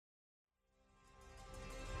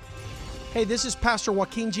Hey, this is Pastor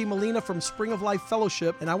Joaquin G. Molina from Spring of Life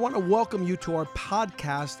Fellowship, and I want to welcome you to our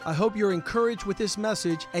podcast. I hope you're encouraged with this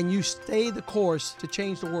message and you stay the course to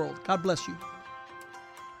change the world. God bless you.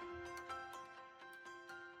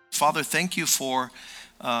 Father, thank you for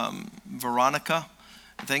Veronica.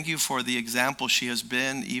 Thank you for the example she has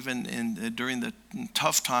been, even during the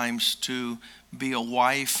tough times, to be a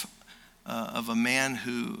wife of a man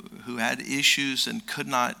who had issues and could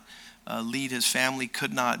not lead his family,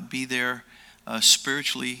 could not be there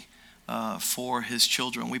spiritually for his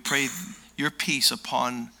children. We pray your peace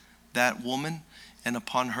upon that woman and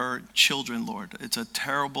upon her children, Lord. It's a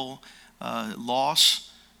terrible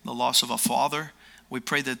loss, the loss of a father. We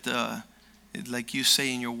pray that, like you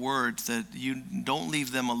say in your word, that you don't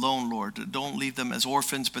leave them alone, Lord. Don't leave them as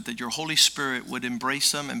orphans, but that your Holy Spirit would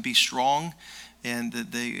embrace them and be strong, and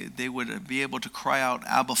that they would be able to cry out,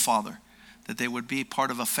 Abba, Father. That they would be part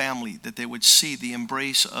of a family, that they would see the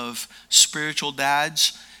embrace of spiritual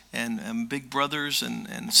dads and big brothers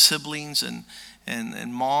and siblings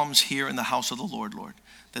and moms here in the house of the Lord,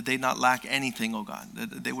 that they not lack anything, oh God,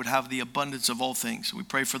 that they would have the abundance of all things. We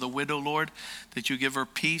pray for the widow, Lord, that you give her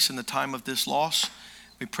peace in the time of this loss.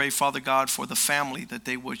 We pray, Father God, for the family, that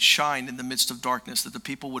they would shine in the midst of darkness, that the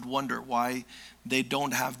people would wonder why they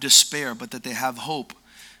don't have despair, but that they have hope,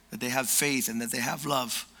 that they have faith, and that they have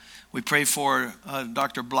love. We pray for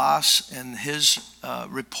Dr. Blas and his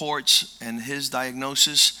reports and his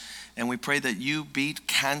diagnosis, and we pray that you beat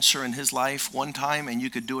cancer in his life one time and you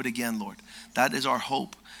could do it again, Lord. That is our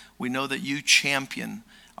hope. We know that you champion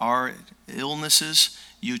our illnesses,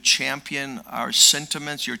 you champion our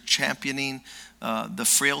sentiments, you're championing the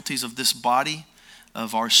frailties of this body,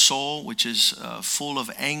 of our soul, which is full of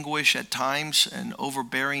anguish at times and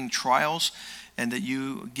overbearing trials, and that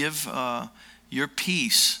you give your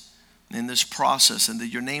peace in this process, and that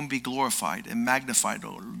your name be glorified and magnified.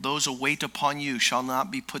 Those who wait upon you shall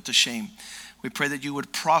not be put to shame. We pray that you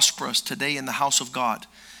would prosper us today in the house of God,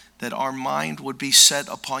 that our mind would be set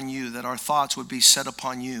upon you, that our thoughts would be set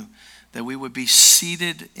upon you, that we would be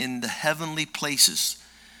seated in the heavenly places,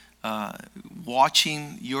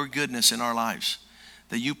 watching your goodness in our lives,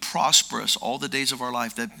 that you prosper us all the days of our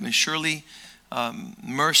life, that surely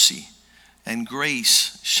mercy and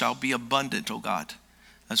grace shall be abundant, O God,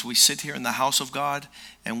 as we sit here in the house of God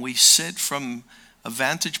and we sit from a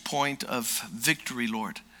vantage point of victory,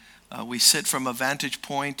 Lord. We sit from a vantage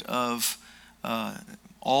point of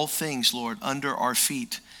all things, Lord, under our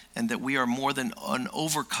feet, and that we are more than an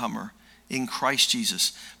overcomer in Christ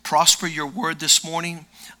Jesus. Prosper your word this morning.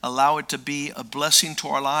 Allow it to be a blessing to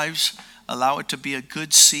our lives. Allow it to be a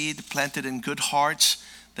good seed planted in good hearts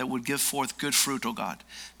that would give forth good fruit, O God.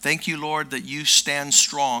 Thank you, Lord, that you stand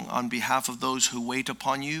strong on behalf of those who wait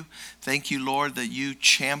upon you. Thank you, Lord, that you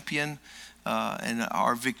champion and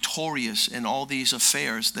are victorious in all these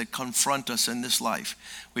affairs that confront us in this life.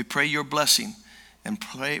 We pray your blessing and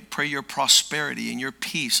pray your prosperity and your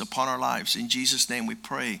peace upon our lives. In Jesus' name we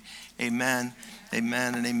pray. Amen,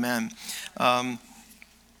 amen, and amen.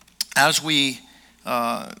 As we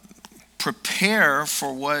prepare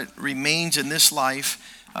for what remains in this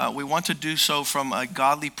life, we want to do so from a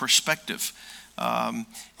godly perspective.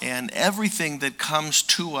 And everything that comes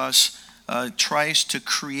to us tries to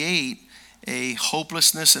create a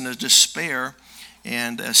hopelessness and a despair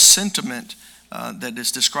and a sentiment that is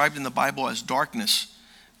described in the Bible as darkness.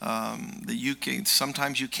 That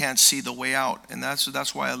sometimes you can't see the way out. And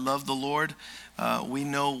that's why I love the Lord. We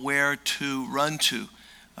know where to run to.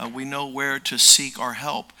 We know where to seek our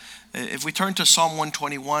help. If we turn to Psalm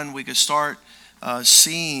 121, we could start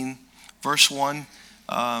seeing verse 1,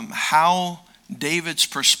 how David's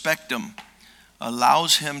perspective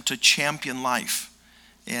allows him to champion life.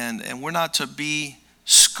 And we're not to be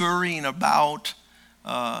scurrying about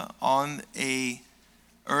on a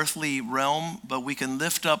earthly realm, but we can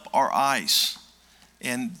lift up our eyes.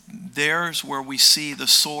 And there's where we see the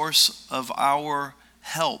source of our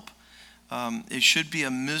help. It should be a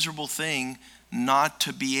miserable thing not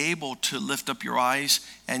to be able to lift up your eyes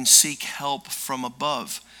and seek help from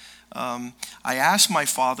above. I asked my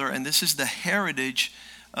father, and this is the heritage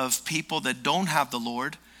of people that don't have the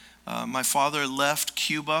Lord. My father left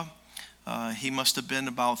Cuba. He must have been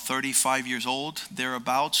about 35 years old,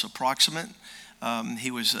 thereabouts, approximate. He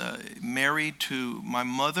was married to my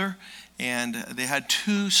mother, and they had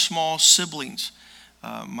two small siblings.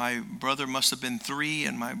 My brother must have been 3,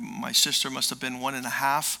 and my sister must have been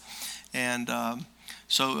 1.5. And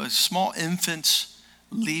so small infants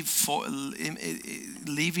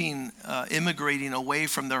immigrating away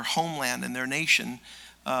from their homeland and their nation,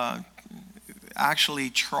 actually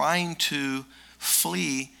trying to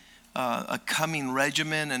flee a coming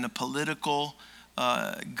regimen and a political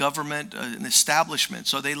government, an establishment.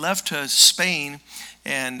 So they left to Spain,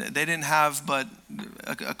 and they didn't have but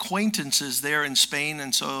acquaintances there in Spain,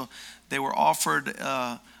 and so they were offered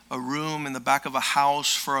a room in the back of a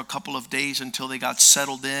house for a couple of days until they got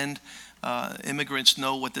settled in. Immigrants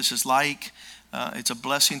know what this is like. It's a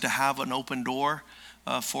blessing to have an open door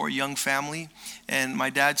for a young family. And my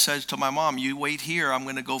dad says to my mom, "You wait here, I'm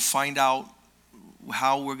going to go find out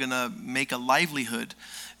how we're going to make a livelihood."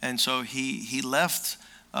 And so he left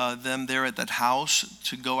them there at that house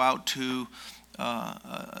to go out to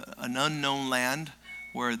an unknown land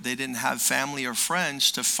where they didn't have family or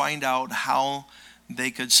friends, to find out how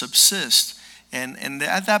they could subsist. And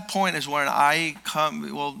at that point is when I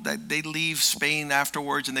come. Well, they leave Spain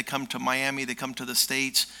afterwards, and they come to Miami, they come to the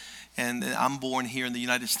States, and I'm born here in the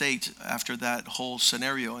United States after that whole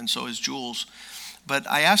scenario, and so is Jules. But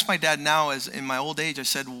I asked my dad now, as in my old age, I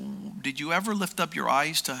said, "Did you ever lift up your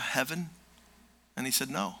eyes to heaven?" And he said,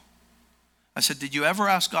 "No." I said, "Did you ever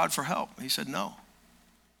ask God for help?" He said, "No."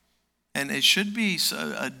 And it should be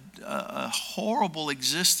a horrible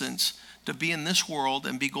existence to be in this world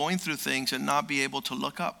and be going through things and not be able to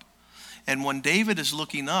look up. And when David is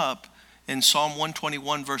looking up in Psalm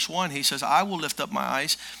 121 verse 1, he says, "I will lift up my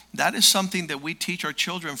eyes." That is something that we teach our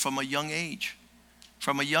children from a young age.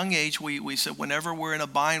 From a young age, we said whenever we're in a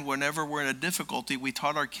bind, whenever we're in a difficulty, we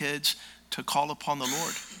taught our kids to call upon the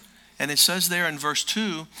Lord. And it says there in verse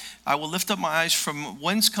 2, "I will lift up my eyes from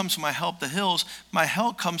whence comes my help, the hills. My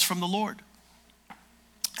help comes from the Lord."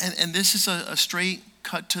 And this is a straight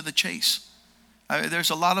cut to the chase. There's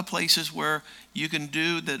a lot of places where you can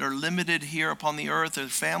do that are limited here upon the earth. Their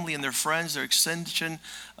family and their friends, their extension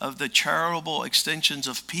of the charitable extensions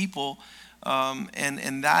of people.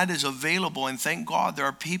 And that is available. And thank God there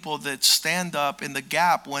are people that stand up in the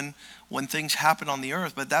gap when things happen on the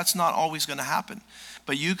earth. But that's not always going to happen.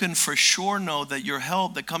 But you can for sure know that your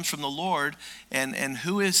help that comes from the Lord, and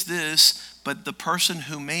who is this but the person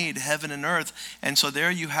who made heaven and earth? And so there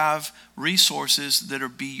you have resources that are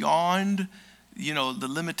beyond, the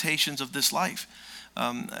limitations of this life.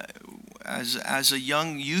 As a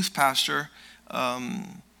young youth pastor,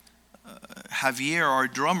 Javier, our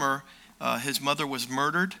drummer, his mother was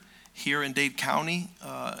murdered here in Dade County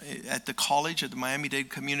at the college, at the Miami-Dade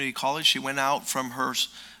Community College. She went out from her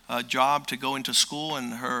job to go into school,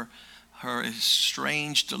 and her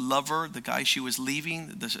estranged lover, the guy she was leaving,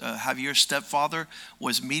 Javier's stepfather,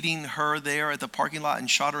 was meeting her there at the parking lot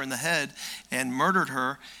and shot her in the head and murdered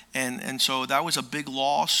her. And so that was a big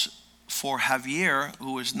loss for Javier,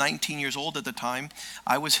 who was 19 years old at the time.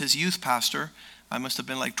 I was his youth pastor. I must have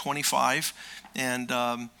been like 25.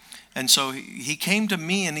 And so he came to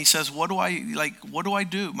me and he says, what do I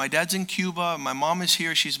do? My dad's in Cuba. My mom is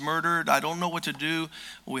here. She's murdered. I don't know what to do.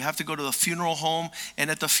 We have to go to the funeral home. And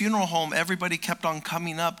at the funeral home, everybody kept on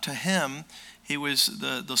coming up to him. He was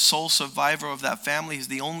the sole survivor of that family. He's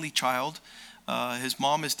the only child. His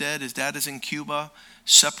mom is dead. His dad is in Cuba,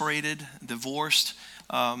 separated, divorced.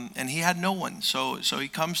 And he had no one. So he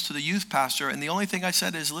comes to the youth pastor. And the only thing I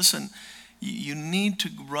said is, listen, you need to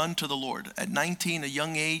run to the Lord. At 19, a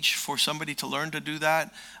young age for somebody to learn to do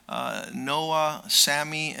that. Noah,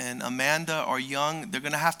 Sammy, and Amanda are young. They're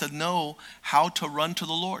going to have to know how to run to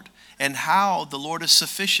the Lord and how the Lord is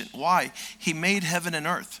sufficient. Why? He made heaven and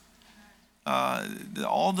earth.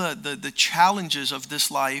 All the challenges of this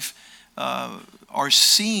life are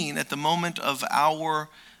seen at the moment of our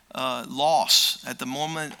loss, at the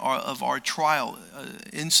moment of our trial,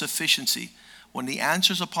 insufficiency. When the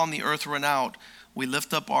answers upon the earth run out, we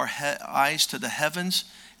lift up our eyes to the heavens,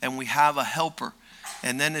 and we have a helper.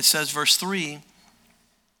 And then it says, verse 3,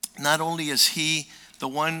 not only is he the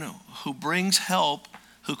one who brings help,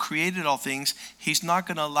 who created all things, he's not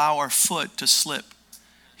going to allow our foot to slip.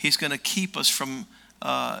 He's going to keep us from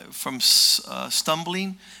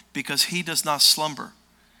stumbling, because he does not slumber.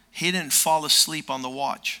 He didn't fall asleep on the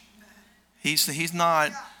watch. He's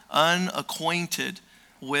not unacquainted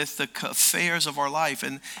with the affairs of our life.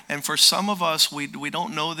 And for some of us, we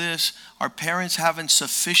don't know this. Our parents haven't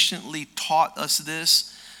sufficiently taught us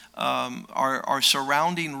this. Our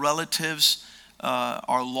surrounding relatives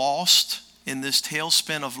are lost in this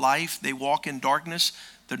tailspin of life. They walk in darkness.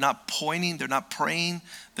 They're not pointing. They're not praying.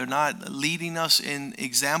 They're not leading us in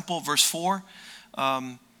example. Verse 4,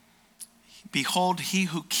 behold, he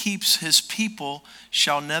who keeps his people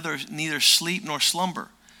shall neither sleep nor slumber.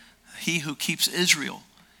 He who keeps Israel.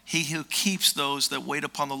 He who keeps those that wait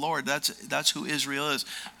upon the Lord. That's who Israel is.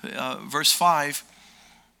 Verse 5,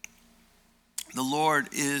 the Lord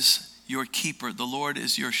is your keeper. The Lord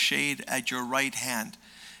is your shade at your right hand.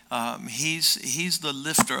 He's the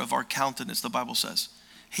lifter of our countenance, the Bible says.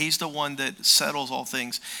 He's the one that settles all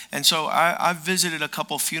things. And so I've visited a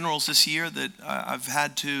couple funerals this year that I've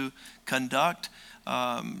had to conduct.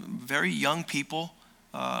 Very young people.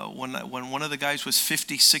 When one of the guys was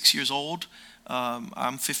 56 years old,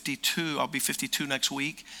 I'm 52. I'll be 52 next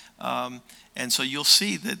week. And so you'll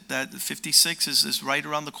see that 56 is right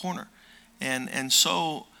around the corner. And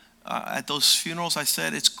so at those funerals, I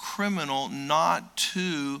said it's criminal not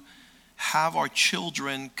to have our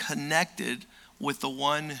children connected with the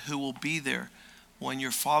one who will be there. When your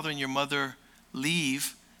father and your mother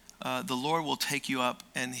leave, the Lord will take you up,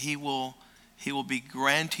 and He will be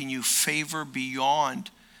granting you favor beyond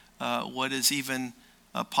what is even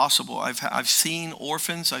possible. I've seen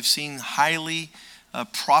orphans. I've seen highly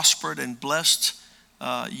prospered and blessed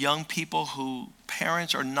young people who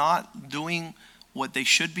parents are not doing what they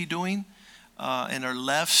should be doing and are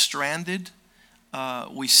left stranded.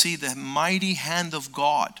 We see the mighty hand of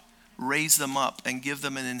God raise them up and give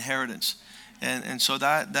them an inheritance. And so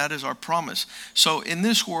that is our promise. So in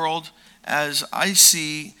this world, as I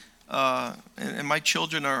see, and my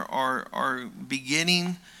children are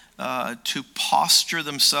beginning to posture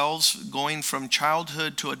themselves, going from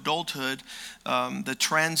childhood to adulthood, the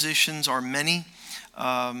transitions are many.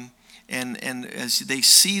 And as they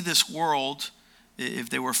see this world, if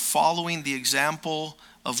they were following the example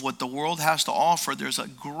of what the world has to offer, there's a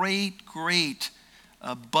great, great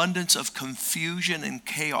abundance of confusion and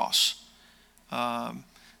chaos.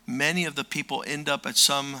 Many of the people end up at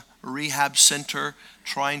some rehab center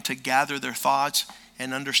trying to gather their thoughts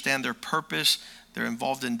and understand their purpose. They're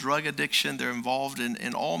involved in drug addiction. They're involved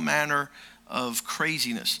in all manner of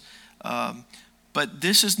craziness. But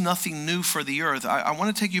this is nothing new for the earth. I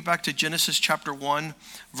want to take you back to Genesis chapter 1,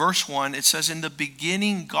 verse 1. It says, "In the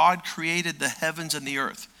beginning, God created the heavens and the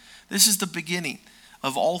earth." This is the beginning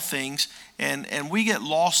of all things. And we get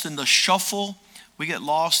lost in the shuffle. We get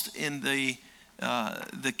lost in the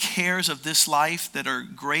cares of this life that are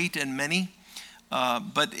great and many.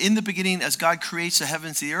 But in the beginning, as God creates the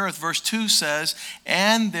heavens and the earth, verse 2 says,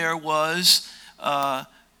 "And there was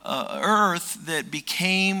earth that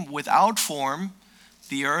became without form."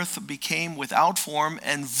 The earth became without form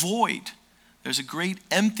and void. There's a great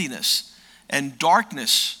emptiness, and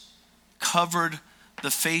darkness covered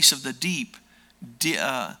the face of the deep.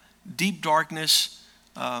 Deep darkness.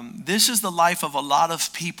 This is the life of a lot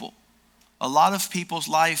of people. A lot of people's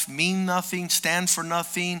life mean nothing, stand for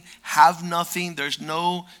nothing, have nothing. There's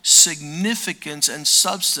no significance and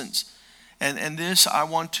substance. And this, I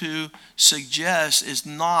want to suggest, is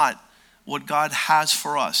not what God has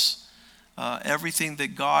for us. Everything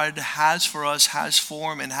that God has for us has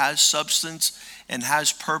form and has substance and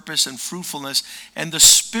has purpose and fruitfulness. And the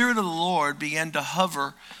Spirit of the Lord began to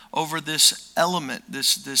hover over this element,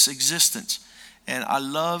 this existence. And I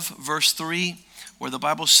love verse 3 where the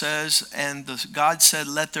Bible says, "And God said,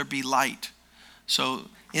 let there be light." So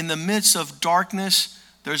in the midst of darkness,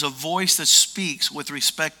 there's a voice that speaks with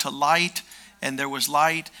respect to light, and there was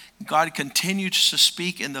light. God continued to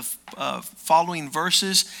speak in the following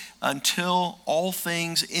verses until all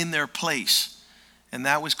things in their place. And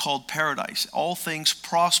that was called paradise. All things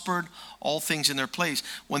prospered, all things in their place.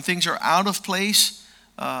 When things are out of place,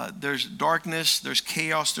 there's darkness, there's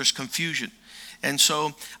chaos, there's confusion. And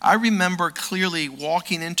so I remember clearly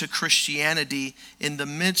walking into Christianity in the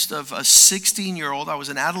midst of a 16-year-old. I was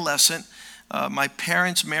an adolescent. My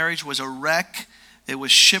parents' marriage was a wreck. It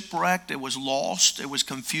was shipwrecked. It was lost. It was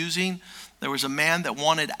confusing. There was a man that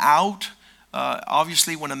wanted out.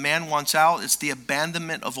 Obviously, when a man wants out, it's the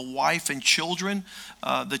abandonment of a wife and children.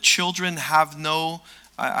 The children have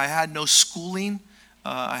I had no schooling.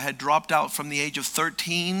 I had dropped out from the age of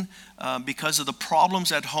 13 because of the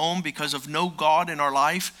problems at home, because of no God in our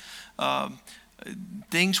life.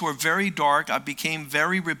 Things were very dark. I became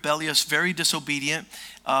very rebellious, very disobedient.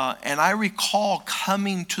 And I recall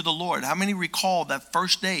coming to the Lord. How many recall that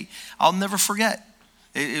first day? I'll never forget.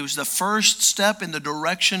 It was the first step in the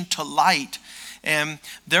direction to light. And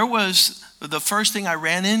there was the first thing I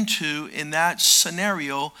ran into in that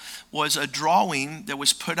scenario was a drawing that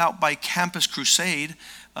was put out by Campus Crusade.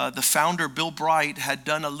 The founder, Bill Bright, had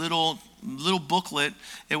done a little booklet.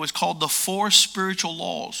 It was called The 4 Spiritual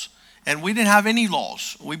Laws. And we didn't have any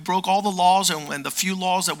laws. We broke all the laws, and the few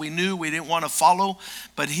laws that we knew we didn't want to follow.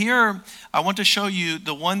 But here, I want to show you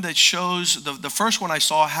the one that shows, the first one I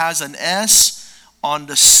saw has an S on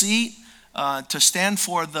the seat to stand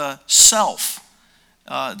for the self.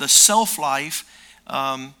 The self life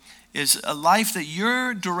is a life that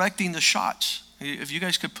you're directing the shots. If you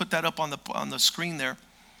guys could put that up on the screen there.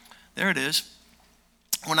 There it is.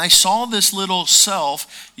 when I saw this little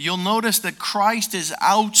self, you'll notice that Christ is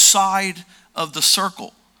outside of the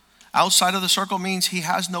circle. Outside of the circle means he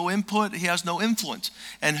has no input, he has no influence.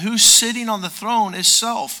 And who's sitting on the throne is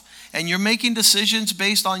self. And you're making decisions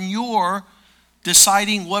based on your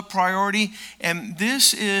deciding what priority. And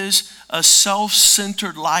this is a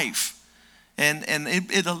self-centered life. And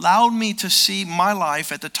it allowed me to see my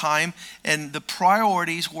life at the time, and the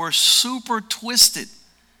priorities were super twisted,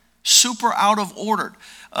 super out of order.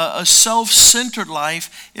 A self-centered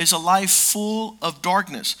life is a life full of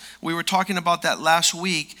darkness. We were talking about that last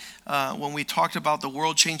week when we talked about the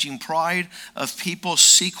world-changing pride of people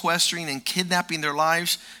sequestering and kidnapping their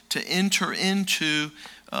lives to enter into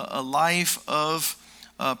a life of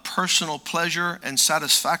personal pleasure and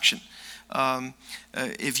satisfaction.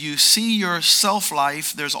 If you see your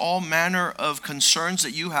self-life, there's all manner of concerns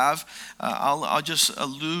that you have. I'll just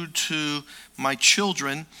allude to my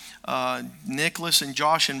children, Nicholas and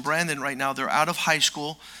Josh and Brandon right now. They're out of high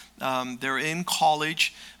school. They're in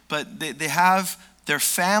college, but they have, their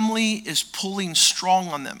family is pulling strong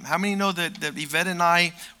on them. How many know that Yvette and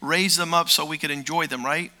I raised them up so we could enjoy them,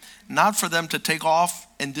 right? Not for them to take off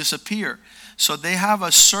and disappear. So they have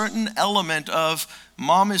a certain element of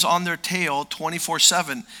mom is on their tail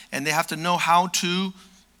 24/7, and they have to know how to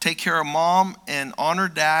take care of mom and honor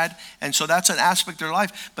dad. And so that's an aspect of their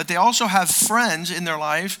life. But they also have friends in their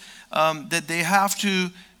life that they have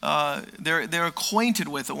to, they're acquainted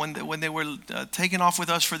with. When they were taken off with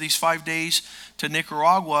us for these 5 days to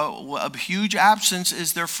Nicaragua, a huge absence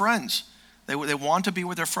is their friends. They want to be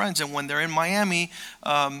with their friends. And when they're in Miami,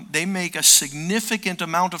 they make a significant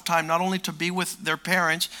amount of time, not only to be with their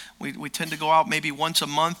parents. We tend to go out maybe once a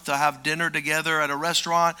month to have dinner together at a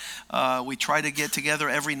restaurant. We try to get together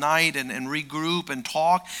every night and regroup and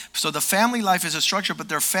talk. So the family life is a structure, but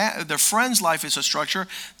their friends' life is a structure.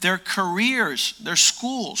 Their careers, their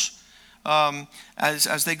schools.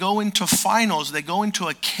 As they go into finals, they go into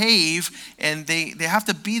a cave, and they have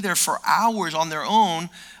to be there for hours on their own,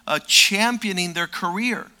 championing their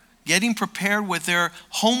career, getting prepared with their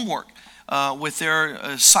homework, with their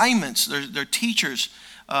assignments, their teachers.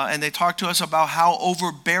 And they talk to us about how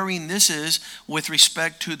overbearing this is with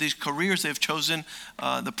respect to these careers they've chosen,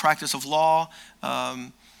 the practice of law.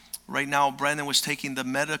 Right now, Brandon was taking the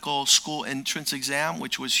medical school entrance exam,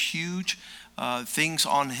 which was huge. Things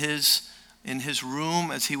in his room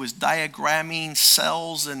as he was diagramming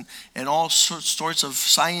cells and all sorts of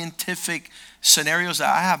scientific scenarios that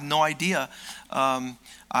I have no idea.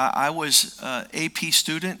 I was an AP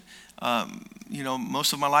student,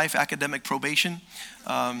 most of my life, academic probation.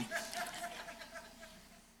 You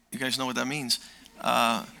guys know what that means.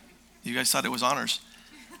 You guys thought it was honors.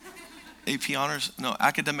 AP honors? No,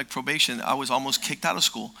 academic probation. I was almost kicked out of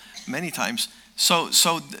school many times. So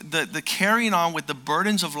the carrying on with the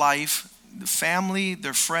burdens of life, the family,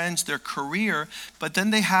 their friends, their career, but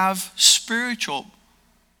then they have spiritual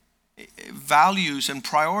values and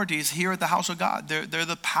priorities here at the house of God. They're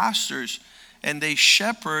the pastors, and they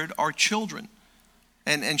shepherd our children.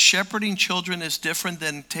 And shepherding children is different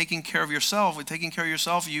than taking care of yourself. With taking care of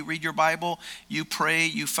yourself, you read your Bible, you pray,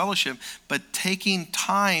 you fellowship. But taking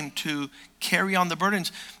time to carry on the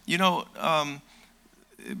burdens.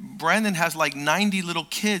 Brandon has like 90 little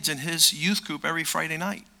kids in his youth group every Friday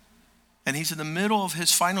night. And he's in the middle of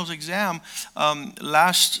his finals exam.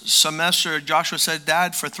 Last semester, Joshua said,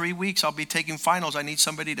 "Dad, for 3 weeks, I'll be taking finals. I need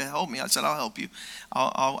somebody to help me." I said, "I'll help you."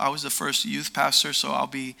 I was the first youth pastor, so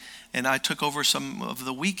and I took over some of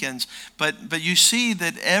the weekends. But you see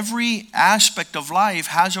that every aspect of life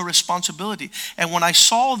has a responsibility. And when I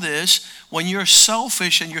saw this, when you're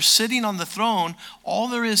selfish and you're sitting on the throne, all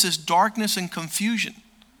there is darkness and confusion.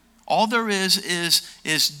 All there is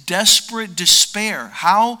desperate despair.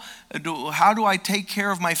 How do I take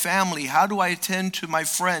care of my family? How do I attend to my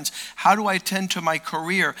friends? How do I attend to my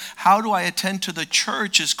career? How do I attend to the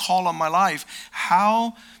church's call on my life?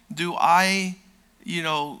 How do I,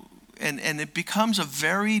 and it becomes a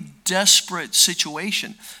very desperate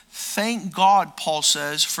situation. Thank God, Paul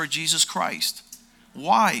says, for Jesus Christ.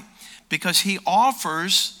 Why? Because he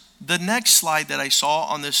offers. The next slide that I saw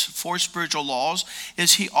on this 4 spiritual laws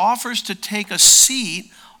is he offers to take a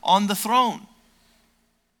seat on the throne.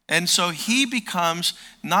 And so he becomes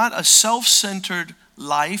not a self-centered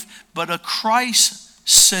life, but a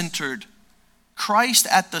Christ-centered. Christ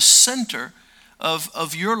at the center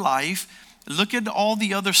of your life. Look at all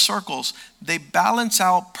the other circles. They balance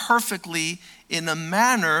out perfectly in a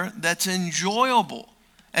manner that's enjoyable.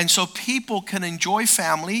 And so people can enjoy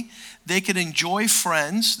family. They can enjoy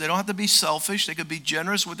friends. They don't have to be selfish. They could be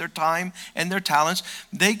generous with their time and their talents.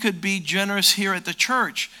 They could be generous here at the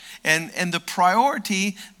church. And the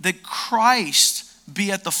priority that Christ be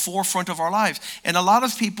at the forefront of our lives. And a lot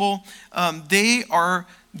of people, they are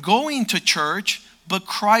going to church, but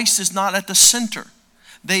Christ is not at the center.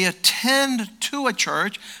 They attend to a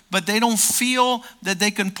church, but they don't feel that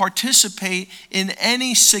they can participate in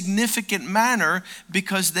any significant manner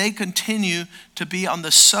because they continue to be on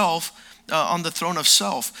the throne of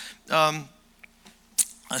self.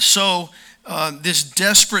 This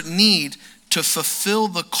desperate need to fulfill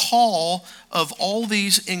the call of all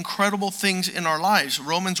these incredible things in our lives.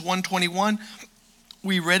 Romans 1:21,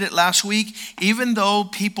 we read it last week. Even though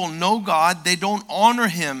people know God, they don't honor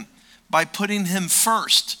him by putting him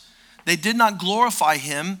first. They did not glorify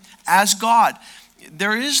him as God.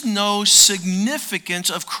 There is no significance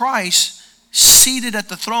of Christ seated at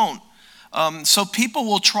the throne. So people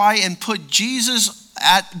will try and put Jesus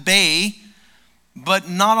at bay, but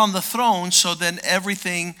not on the throne, so then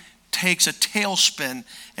everything takes a tailspin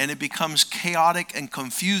and it becomes chaotic and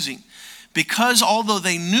confusing. Because although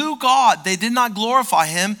they knew God, they did not glorify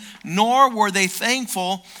him, nor were they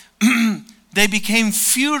thankful. They became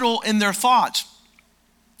futile in their thoughts.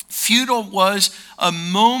 Futile was a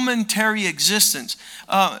momentary existence.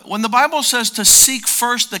 When the Bible says to seek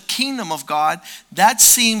first the kingdom of God, that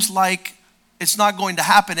seems like it's not going to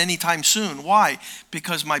happen anytime soon. Why?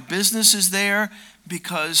 Because my business is there,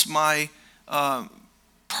 because my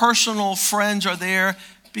personal friends are there,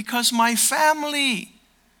 because my family.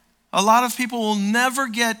 A lot of people will never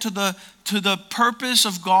get to the purpose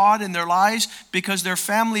of God in their lives because their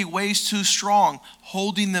family weighs too strong,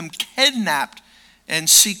 holding them kidnapped and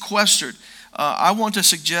sequestered. I want to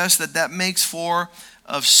suggest that makes for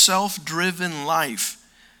a self-driven life,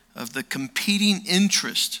 of the competing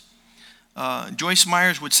interest. Joyce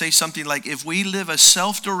Myers would say something like, if we live a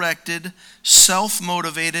self-directed,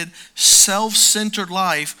 self-motivated, self-centered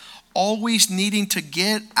life, always needing to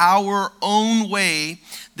get our own way,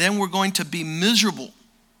 then we're going to be miserable.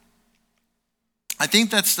 I think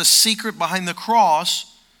that's the secret behind the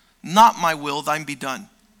cross. Not my will, thine be done.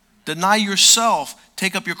 Deny yourself,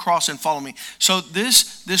 take up your cross and follow me. So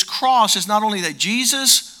this cross is not only that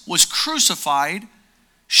Jesus was crucified,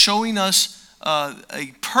 showing us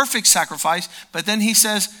a perfect sacrifice, but then he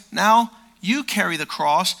says, now you carry the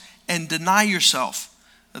cross and deny yourself.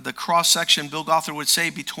 The cross section, Bill Gothard would say,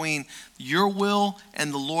 between your will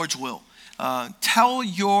and the Lord's will. Tell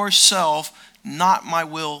yourself, not my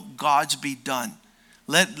will, God's be done.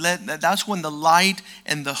 That's when the light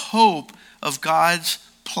and the hope of God's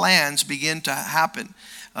plans begin to happen.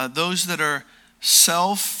 Those that are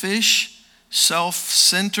selfish,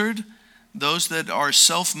 self-centered, those that are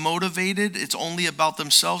self-motivated, it's only about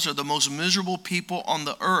themselves, are the most miserable people on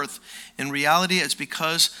the earth. In reality, it's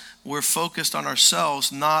because we're focused on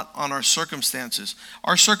ourselves, not on our circumstances.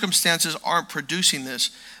 Our circumstances aren't producing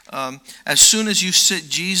this. As soon as you sit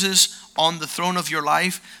Jesus on the throne of your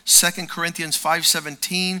life, 2 Corinthians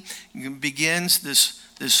 5:17 begins this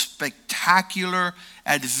spectacular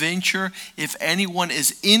adventure. If anyone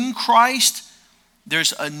is in Christ,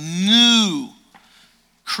 there's a new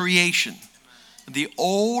creation. The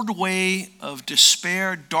old way of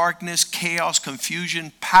despair, darkness, chaos,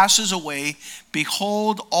 confusion passes away.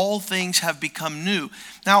 Behold, all things have become new.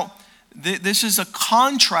 Now, this is a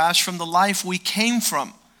contrast from the life we came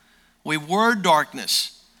from. We were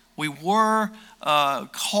darkness. We were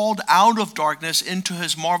called out of darkness into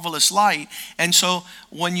his marvelous light. And so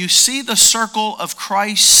when you see the circle of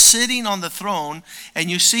Christ sitting on the throne and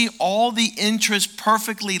you see all the interests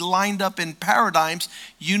perfectly lined up in paradigms,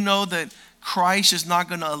 you know that Christ is not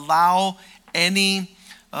going to allow any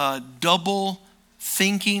double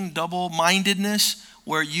thinking, double-mindedness,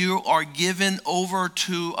 where you are given over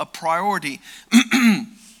to a priority.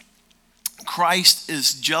 Christ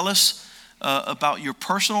is jealous about your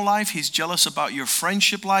personal life. He's jealous about your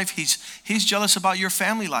friendship life. He's jealous about your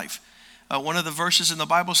family life. One of the verses in the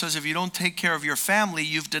Bible says, if you don't take care of your family,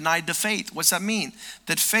 you've denied the faith. What's that mean?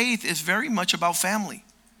 That faith is very much about family.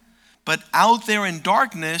 But out there in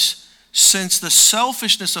darkness, since the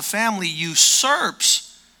selfishness of family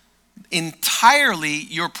usurps entirely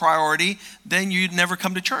your priority, then you'd never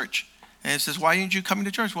come to church. And it says, why aren't you coming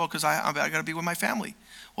to church? Well, because I got to be with my family.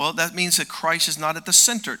 Well, that means that Christ is not at the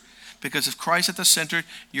center. Because if Christ at the center,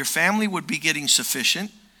 your family would be getting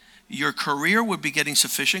sufficient. Your career would be getting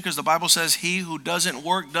sufficient, because the Bible says he who doesn't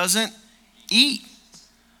work doesn't eat.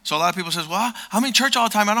 So a lot of people says, well, I'm in church all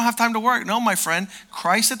the time. I don't have time to work. No, my friend,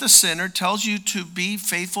 Christ at the center tells you to be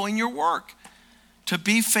faithful in your work. to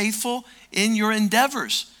be faithful in your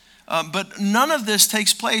endeavors. But none of this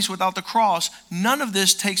takes place without the cross. None of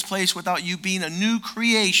this takes place without you being a new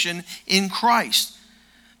creation in Christ.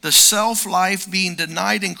 The self-life being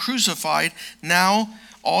denied and crucified. Now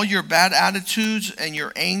all your bad attitudes and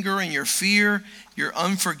your anger and your fear, your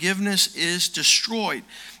unforgiveness is destroyed.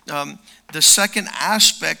 The second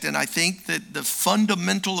aspect, and I think that the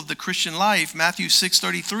fundamental of the Christian life, Matthew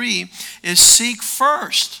 6:33, is seek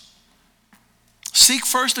first. Seek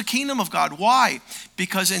first the kingdom of God. Why?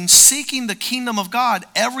 Because in seeking the kingdom of God,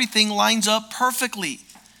 everything lines up perfectly.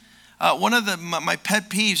 One of my pet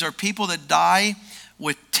peeves are people that die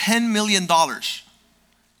with $10 million.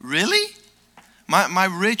 Really? My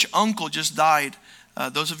rich uncle just died.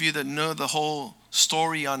 Those of you that know the whole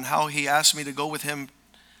story on how he asked me to go with him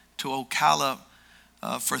to Ocala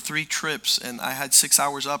for 3 trips, and I had 6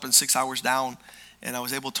 hours up and 6 hours down, and I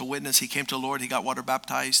was able to witness. He came to the Lord, he got water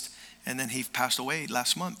baptized, and then he passed away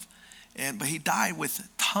last month. But he died with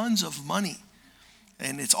tons of money,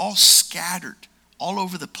 and it's all scattered all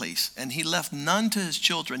over the place, and he left none to his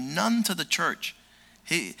children, none to the church.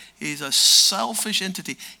 He's a selfish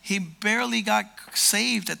entity. He barely got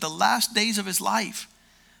saved at the last days of his life.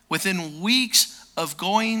 Within weeks of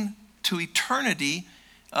going to eternity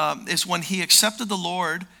is when he accepted the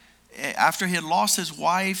Lord. After he had lost his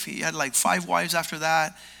wife, he had like 5 wives after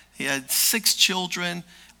that. He had 6 children.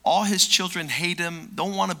 All his children hate him,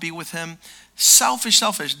 don't want to be with him. Selfish,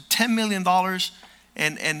 $10 million.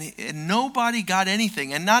 And nobody got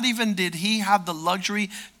anything. And not even did he have the luxury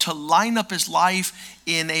to line up his life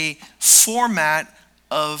in a format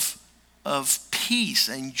of peace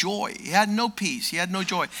and joy. He had no peace. He had no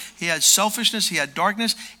joy. He had selfishness. He had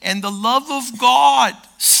darkness. And the love of God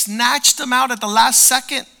snatched him out at the last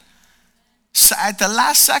second. At the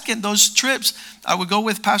last second, those trips, I would go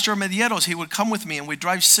with Pastor Medieros. He would come with me, and we'd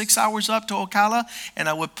drive 6 hours up to Ocala, and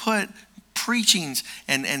I would put preachings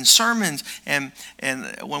and sermons. And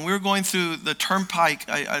when we were going through the turnpike,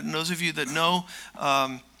 those of you that know,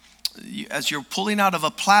 as you're pulling out of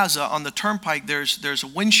a plaza on the turnpike, there's a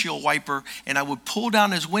windshield wiper, and I would pull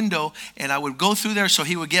down his window, and I would go through there so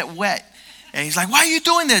he would get wet. And he's like, "Why are you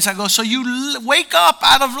doing this?" I go, "So you wake up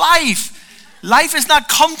out of life. Life is not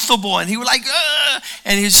comfortable." And he was like, "Ugh,"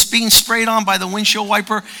 and he's being sprayed on by the windshield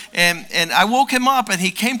wiper. And I woke him up, and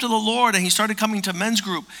he came to the Lord, and he started coming to men's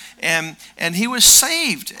group. And he was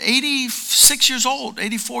saved, 86 years old,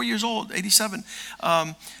 84 years old, 87.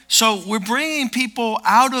 So we're bringing people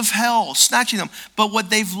out of hell, snatching them. But what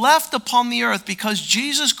they've left upon the earth, because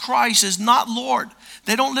Jesus Christ is not Lord,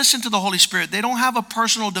 they don't listen to the Holy Spirit. They don't have a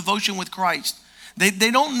personal devotion with Christ.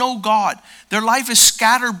 They don't know God. Their life is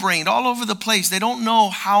scatterbrained all over the place. They don't know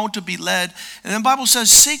how to be led. And the Bible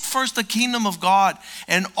says, seek first the kingdom of God,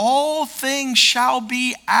 and all things shall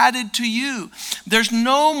be added to you. There's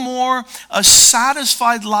no more a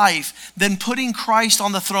satisfied life than putting Christ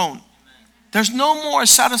on the throne. There's no more a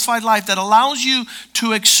satisfied life that allows you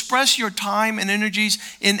to express your time and energies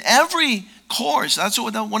in every course. That's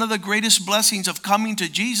one of the greatest blessings of coming to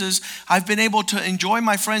Jesus. I've been able to enjoy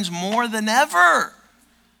my friends more than ever.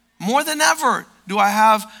 More than ever do I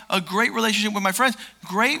have a great relationship with my friends.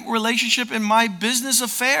 Great relationship in my business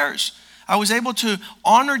affairs. I was able to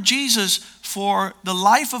honor Jesus for the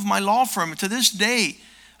life of my law firm. To this day,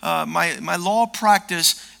 my law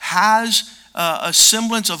practice has a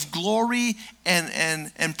semblance of glory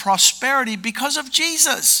and prosperity because of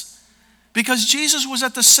Jesus. Because Jesus was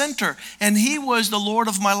at the center, and he was the Lord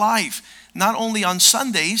of my life, not only on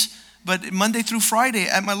Sundays, but Monday through Friday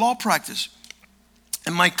at my law practice.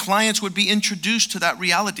 And my clients would be introduced to that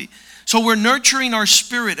reality. So we're nurturing our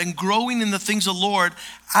spirit and growing in the things of the Lord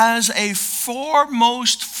as a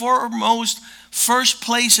foremost first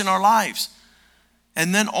place in our lives.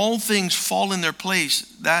 And then all things fall in their place.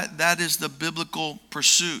 That is the biblical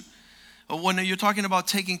pursuit. When you're talking about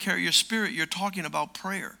taking care of your spirit, you're talking about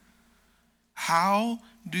prayer. How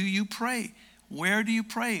do you pray? Where do you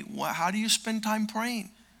pray? How do you spend time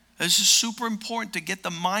praying? This is super important to get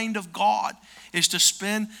the mind of God, is to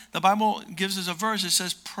spend, the Bible gives us a verse, it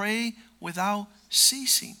says, pray without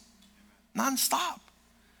ceasing, nonstop.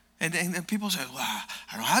 And people say, well,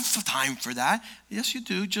 I don't have time for that. Yes, you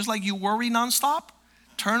do. Just like you worry nonstop,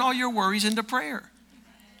 turn all your worries into prayer.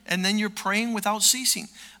 And then you're praying without ceasing.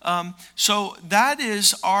 So that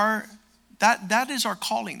is our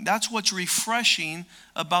calling. That's what's refreshing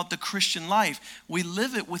about the Christian life. We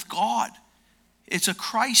live it with God. It's a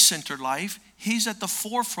Christ-centered life. He's at the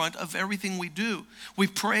forefront of everything we do. We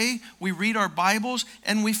pray, we read our Bibles,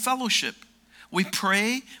 and we fellowship. We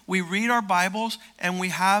pray, we read our Bibles, and we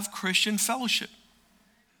have Christian fellowship.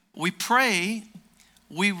 We pray,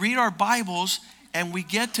 we read our Bibles, and we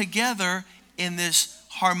get together in this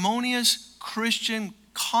harmonious Christian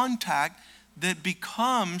contact that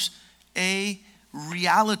becomes a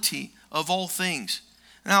reality of all things.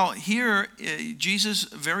 Now here, Jesus,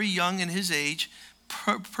 very young in his age,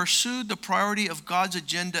 pursued the priority of God's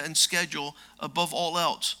agenda and schedule above all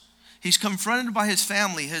else. He's confronted by his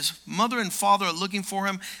family. His mother and father are looking for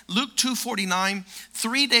him. Luke 2:49,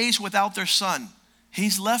 3 days without their son.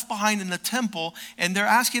 He's left behind in the temple, and they're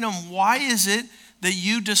asking him, why is it that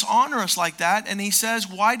you dishonor us like that? And he says,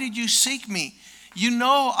 why did you seek me? You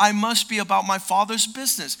know I must be about my Father's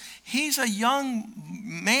business. He's a young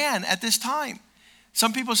man at this time.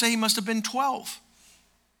 Some people say he must have been 12.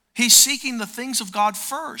 He's seeking the things of God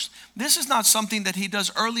first. This is not something that he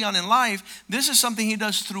does early on in life. This is something he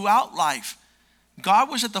does throughout life. God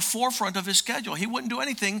was at the forefront of his schedule. He wouldn't do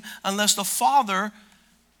anything unless the Father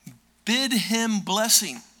bid him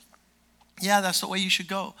blessing. Yeah, that's the way you should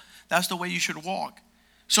go. That's the way you should walk.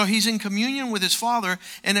 So he's in communion with his father,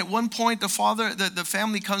 and at one point the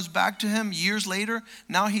family comes back to him years later.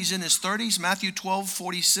 Now he's in his 30s, Matthew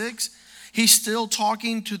 12:46. He's still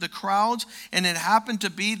talking to the crowds, and it happened to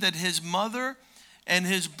be that his mother and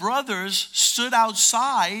his brothers stood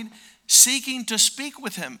outside seeking to speak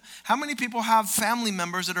with him. How many people have family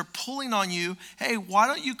members that are pulling on you? Hey, why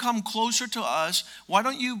don't you come closer to us? Why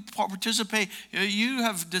don't you participate? You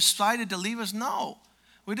have decided to leave us? No.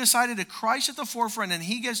 We decided to Christ at the forefront, and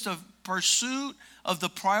he gets the pursuit of the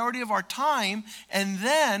priority of our time. And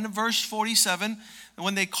then, verse 47,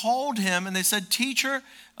 when they called him and they said, teacher,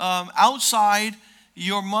 outside,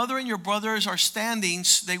 your mother and your brothers are standing.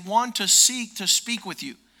 They want to speak with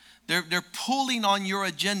you. They're pulling on your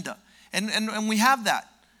agenda. And we have that.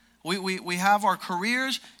 We have our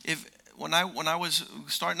careers. When I was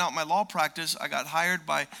starting out my law practice, I got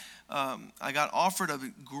offered a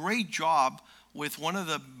great job with one of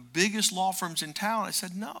the biggest law firms in town. I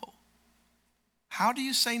said no. How do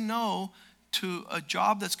you say no to a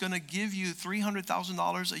job that's going to give you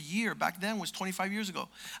 $300,000 a year? Back then was 25 years ago.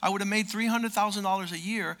 I would have made $300,000 a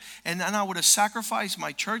year, and then I would have sacrificed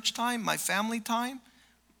my church time, my family time,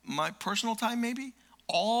 my personal time maybe,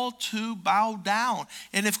 all to bow down.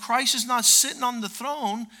 And if Christ is not sitting on the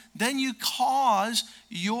throne, then you cause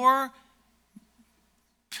your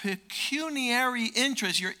pecuniary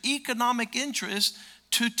interest, your economic interest,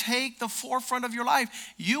 to take the forefront of your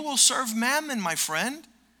life. You will serve mammon, my friend.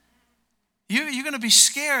 You're going to be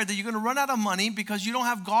scared that you're going to run out of money because you don't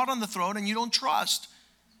have God on the throne and you don't trust.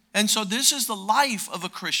 And so this is the life of a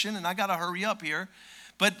Christian, and I got to hurry up here.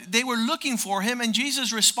 But they were looking for him, and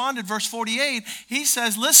Jesus responded, verse 48. He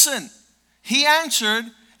says, listen, he answered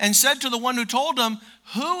and said to the one who told him,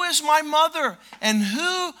 who is my mother and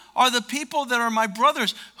who are the people that are my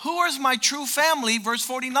brothers? Who is my true family? Verse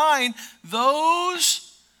 49,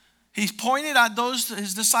 he's pointed at those,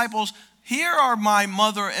 his disciples, here are my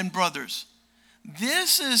mother and brothers.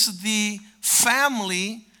 This is the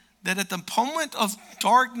family that at the moment of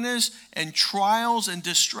darkness and trials and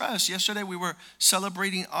distress, yesterday we were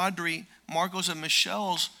celebrating Audrey, Marcos and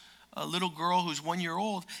Michelle's little girl who's 1 year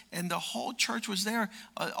old, and the whole church was there.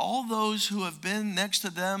 All those who have been next to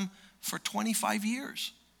them for 25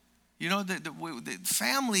 years. You know, the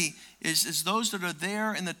family is those that are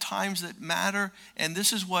there in the times that matter, and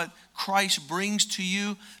this is what Christ brings to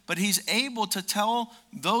you. But he's able to tell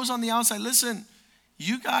those on the outside, listen,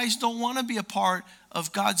 you guys don't want to be a part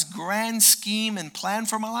of God's grand scheme and plan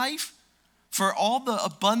for my life? For all the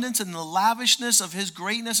abundance and the lavishness of his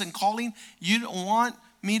greatness and calling, you don't want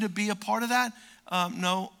me to be a part of that?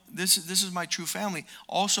 No, this is my true family.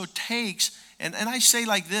 Also takes, and I say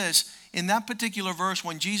like this, in that particular verse,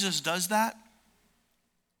 when Jesus does that,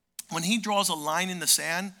 when he draws a line in the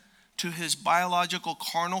sand to his biological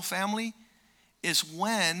carnal family, is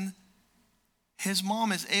when his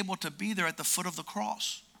mom is able to be there at the foot of the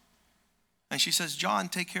cross. And she says, John,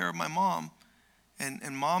 take care of my mom.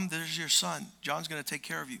 And mom, there's your son. John's going to take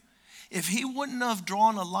care of you. If he wouldn't have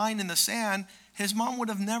drawn a line in the sand, his mom would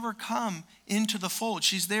have never come into the fold.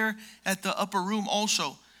 She's there at the upper room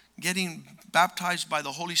also, getting baptized by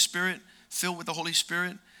the Holy Spirit, filled with the Holy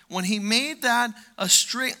Spirit. When he made that a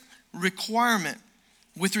strict requirement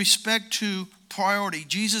with respect to priority,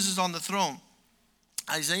 Jesus is on the throne.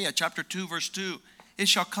 Isaiah chapter 2, verse 2, it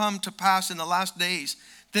shall come to pass in the last days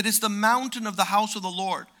that it's the mountain of the house of the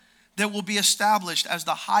Lord that will be established as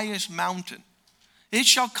the highest mountain. It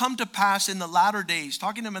shall come to pass in the latter days,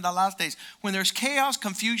 talking to him in the last days, when there's chaos,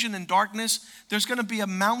 confusion, and darkness, there's going to be a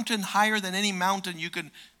mountain higher than any mountain you could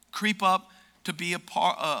creep up to be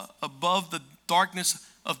above the darkness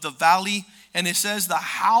of the valley. And it says the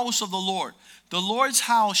house of the Lord. The Lord's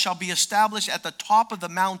house shall be established at the top of the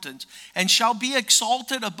mountains and shall be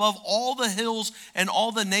exalted above all the hills, and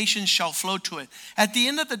all the nations shall flow to it. At the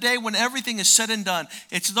end of the day, when everything is said and done,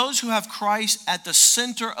 it's those who have Christ at the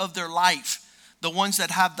center of their life, the ones that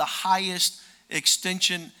have the highest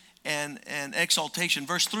extension and exaltation.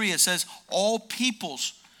 Verse 3, it says, all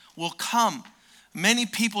peoples will come. Many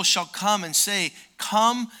people shall come and say,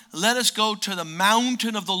 come, let us go to the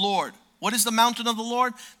mountain of the Lord. What is the mountain of the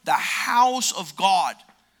Lord? The house of God.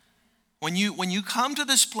 When you come to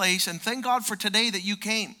this place, and thank God for today that you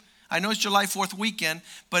came. I know it's July 4th weekend,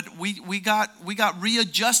 but we got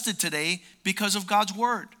readjusted today because of God's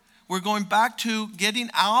word. We're going back to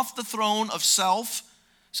getting off the throne of self.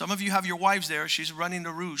 Some of you have your wives there. She's running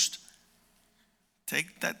the roost.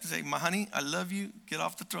 Take that, say, my honey, I love you. Get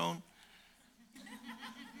off the throne.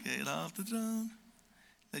 Get off the throne.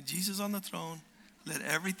 Let Jesus on the throne. Let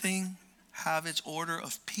everything have its order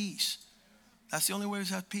of peace. That's the only way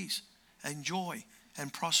to have peace and joy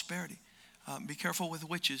and prosperity. Be careful with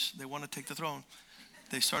witches. They want to take the throne.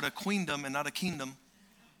 They start a queendom and not a kingdom.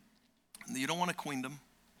 You don't want a queendom.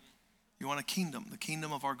 You want a kingdom, the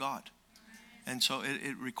kingdom of our God. And so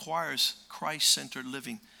it requires Christ-centered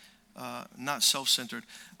living, not self-centered.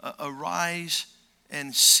 Arise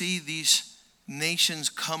and see these nations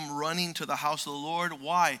come running to the house of the Lord.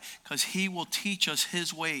 Why? Because he will teach us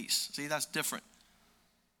his ways. See, that's different.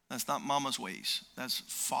 That's not mama's ways. That's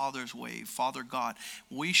Father's way, Father God.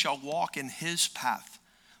 We shall walk in his path,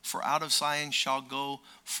 for out of Zion shall go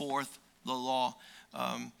forth the law.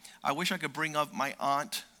 I wish I could bring up my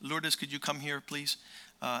aunt. Lourdes, could you come here, please?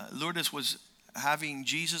 Lourdes was having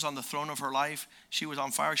Jesus on the throne of her life. She was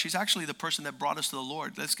on fire. She's actually the person that brought us to the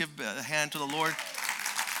Lord. Let's give a hand to the Lord.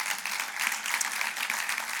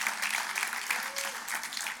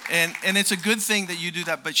 And it's a good thing that you do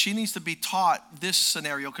that, but she needs to be taught this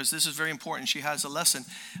scenario because this is very important. She has a lesson.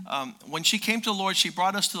 When she came to the Lord, she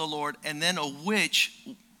brought us to the Lord, and then a witch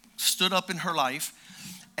stood up in her life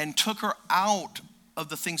and took her out of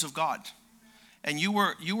the things of God. And you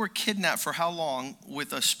were kidnapped for how long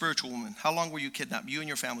with a spiritual woman? How long were you kidnapped, you and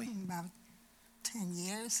your family? About 10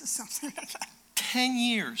 years or something like that. 10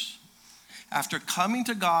 years. After coming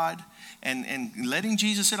to God and letting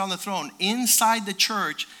Jesus sit on the throne, inside the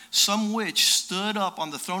church, some witch stood up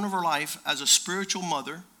on the throne of her life as a spiritual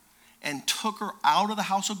mother and took her out of the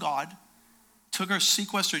house of God, took her,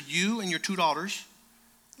 sequestered you and your 2 daughters.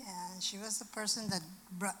 Yeah, she was the person that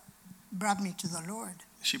brought me to the Lord.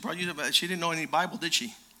 She brought you to, she didn't know any Bible, did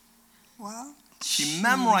she? Well, she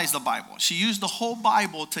memorized the Bible. She used the whole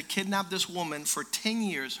Bible to kidnap this woman for 10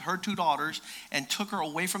 years, her 2 daughters, and took her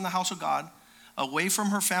away from the house of God, away from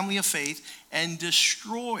her family of faith, and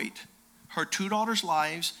destroyed her 2 daughters'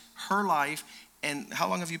 lives, her life. And how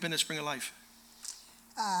long have you been at Spring of Life?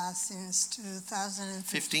 Since 2015.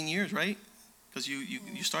 15 years, right? Because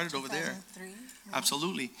you started over there. 2003. Yeah.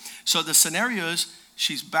 Absolutely. So the scenario is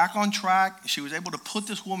she's back on track. She was able to put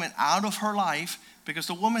this woman out of her life because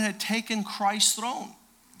the woman had taken Christ's throne.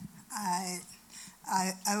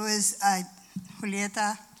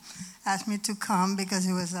 Julieta asked me to come because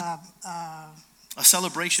it was a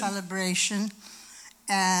celebration.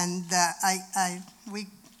 And we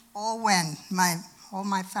all went, all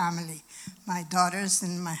my family, my daughters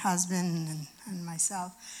and my husband and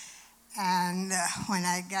myself. And when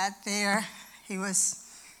I got there, he was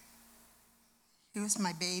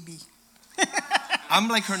my baby. I'm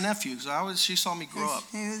like her nephew. So she saw me grow up.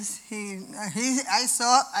 I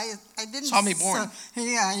didn't saw me born.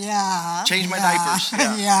 Yeah. Changed my diapers.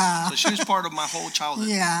 Yeah. Yeah. So she was part of my whole childhood.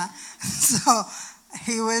 Yeah. So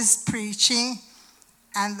he was preaching,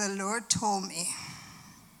 and the Lord told me,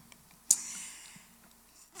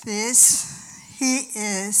 he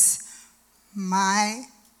is my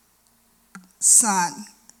son.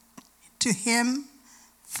 To him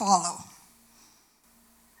follow.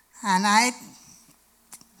 And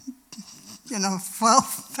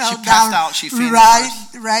fell down out, she fainted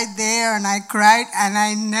right there, and I cried, and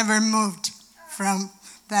I never moved from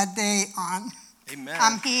that day on. Amen.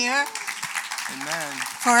 I'm here. Amen.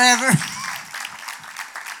 Forever.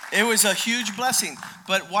 It was a huge blessing.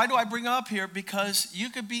 But why do I bring it up here? Because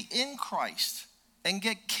you could be in Christ and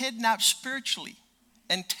get kidnapped spiritually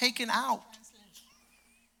and taken out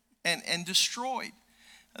and destroyed.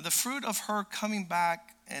 The fruit of her coming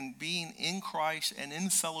back and being in Christ and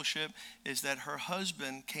in fellowship is that her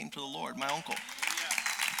husband came to the Lord, my uncle.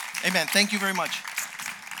 Amen. Thank you very much.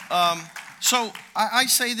 So I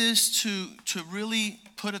say this to really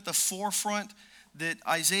put at the forefront that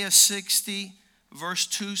Isaiah 60 verse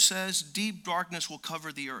 2 says, deep darkness will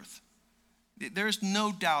cover the earth. There's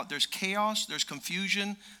no doubt. There's chaos, there's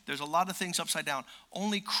confusion, there's a lot of things upside down.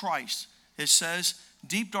 Only Christ. It says,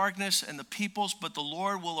 deep darkness and the peoples, but the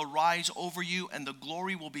Lord will arise over you and the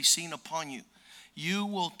glory will be seen upon you. You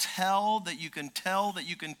will tell that you can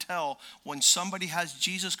tell when somebody has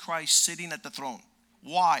Jesus Christ sitting at the throne.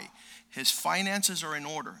 Why? His finances are in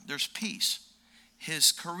order. There's peace.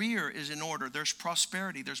 His career is in order. There's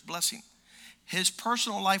prosperity. There's blessing. His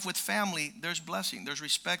personal life with family, there's blessing. There's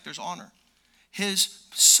respect. There's honor. His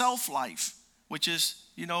self-life, which is,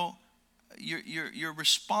 you're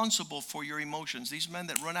responsible for your emotions. These men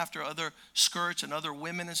that run after other skirts and other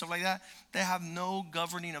women and stuff like that, they have no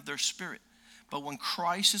governing of their spirit. But when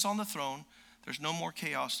Christ is on the throne, there's no more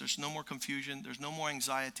chaos, there's no more confusion, there's no more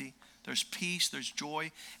anxiety, there's peace, there's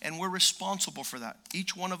joy, and we're responsible for that.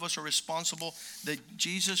 Each one of us are responsible that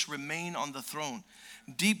Jesus remain on the throne.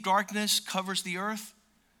 Deep darkness covers the earth,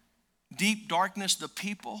 deep darkness the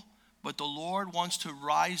people, but the Lord wants to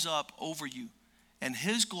rise up over you, and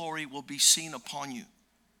his glory will be seen upon you.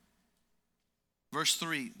 Verse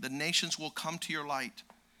 3, the nations will come to your light,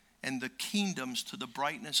 and the kingdoms to the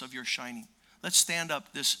brightness of your shining. Let's stand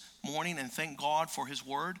up this morning and thank God for his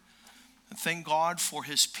word. And thank God for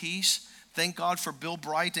his peace. Thank God for Bill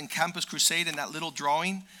Bright and Campus Crusade and that little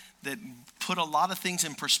drawing that put a lot of things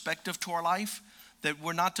in perspective to our life. That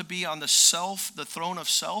we're not to be on the throne of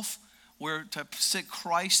self. We're to sit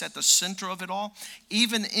Christ at the center of it all.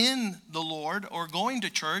 Even in the Lord or going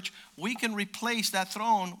to church, we can replace that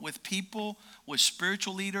throne with people, with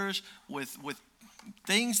spiritual leaders, with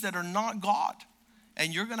things that are not God.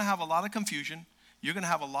 And you're going to have a lot of confusion. You're going to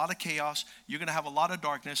have a lot of chaos. You're going to have a lot of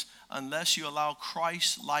darkness unless you allow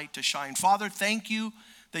Christ's light to shine. Father, thank you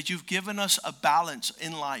that you've given us a balance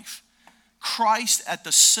in life. Christ at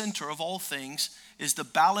the center of all things is the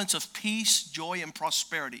balance of peace, joy, and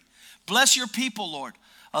prosperity. Bless your people, Lord.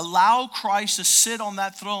 Allow Christ to sit on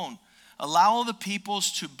that throne. Allow the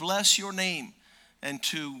peoples to bless your name and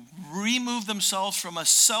to remove themselves from a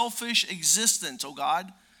selfish existence, oh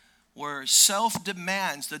God, where self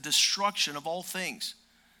demands the destruction of all things.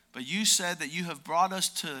 But you said that you have brought us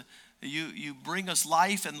to, you bring us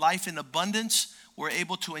life and life in abundance. We're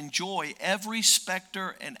able to enjoy every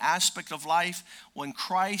specter and aspect of life when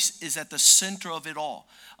Christ is at the center of it all.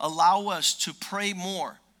 Allow us to pray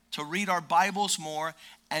more, to read our Bibles more,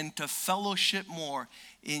 and to fellowship more.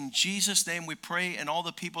 In Jesus' name we pray, and all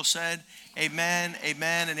the people said, amen,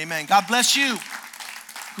 amen, and amen. God bless you.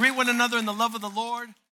 Greet one another in the love of the Lord.